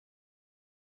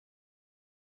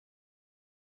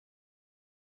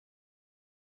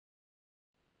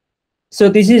So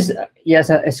this is, yes,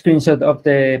 a screenshot of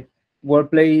the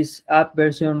Workplace app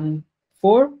version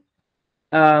 4.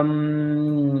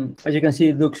 As you can see,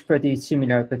 it looks pretty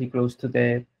similar, pretty close to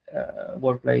the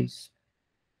Workplace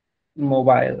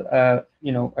mobile,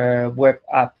 web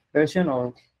app version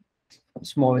or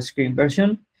small screen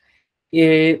version.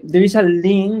 There is a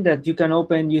link that you can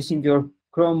open using your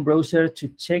Chrome browser to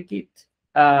check it,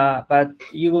 but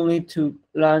you will need to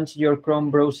launch your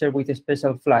Chrome browser with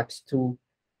special flags to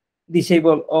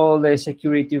disable all the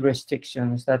security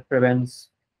restrictions that prevents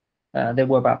the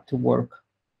web app to work.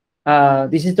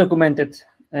 This is documented,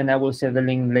 and I will share the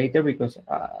link later because,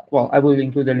 I will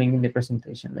include the link in the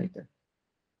presentation later.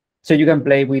 So you can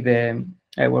play with the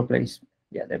Workplace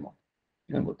demo.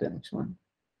 You can go to the next one.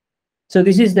 So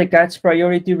this is the catch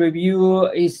priority review.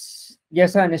 Is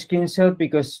just a screenshot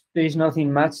because there is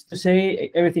nothing much to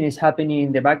say. Everything is happening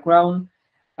in the background.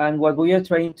 And what we are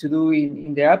trying to do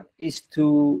in the app is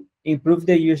to improve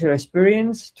the user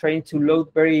experience, trying to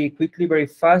load very quickly, very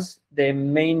fast, the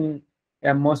main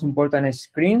and most important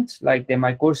screens, like the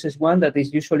My Courses one, that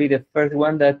is usually the first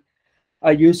one that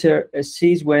a user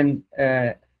sees when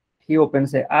he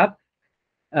opens the app,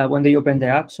 when they open the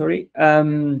app, sorry.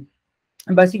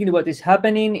 Basically, what is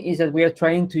happening is that we are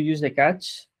trying to use the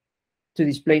catch to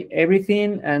display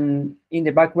everything, and in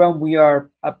the background, we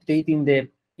are updating the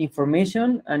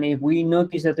information. And if we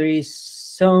notice that there is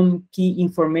some key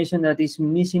information that is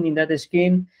missing in that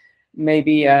screen,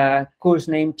 maybe a course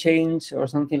name change or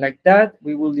something like that,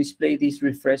 we will display this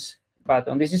refresh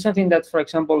button. This is something that, for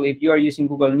example, if you are using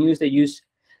Google News, they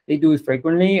do it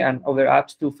frequently, and other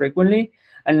apps do frequently.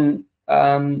 And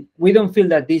we don't feel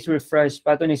that this refresh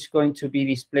button is going to be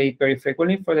displayed very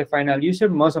frequently for the final user.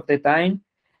 Most of the time,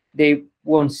 they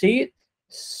won't see it.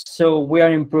 So we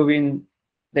are improving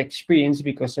the experience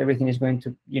because everything is going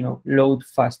to, load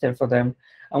faster for them.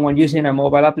 And when using a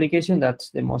mobile application, that's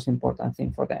the most important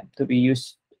thing for them, to be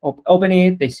used. Open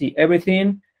it, they see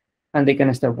everything, and they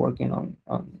can start working on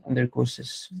their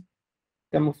courses.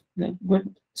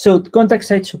 So contact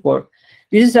site support.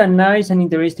 This is a nice and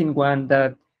interesting one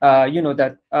that,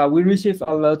 we receive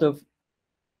a lot of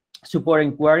support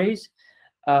inquiries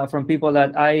from people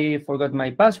that I forgot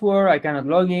my password, I cannot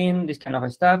log in, this kind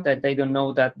of stuff, that they don't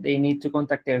know that they need to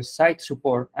contact their site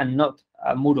support and not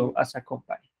Moodle as a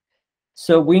company.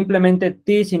 So we implemented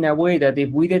this in a way that if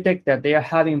we detect that they are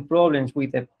having problems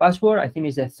with the password, I think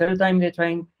it's the third time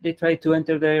they try to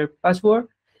enter their password,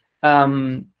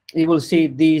 it will see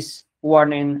this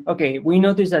warning. Okay, we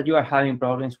notice that you are having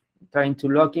problems trying to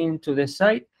log into the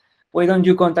site. Why don't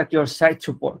you contact your site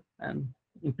support? And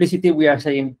implicitly, we are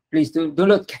saying, please do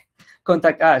not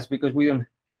contact us because we don't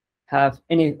have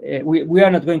any, we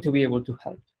are not going to be able to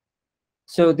help.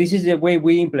 So this is the way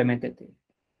we implemented it,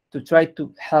 to try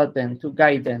to help them, to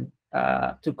guide them,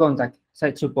 to contact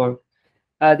site support.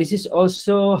 This is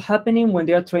also happening when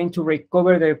they are trying to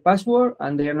recover their password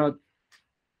and they are not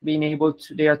being able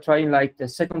to, they are trying like the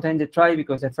second time they try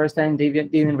because the first time they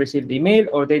didn't receive the email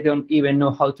or they don't even know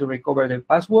how to recover their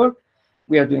password.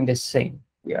 We are doing the same.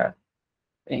 We are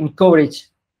encourage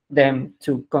them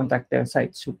to contact their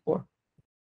site support.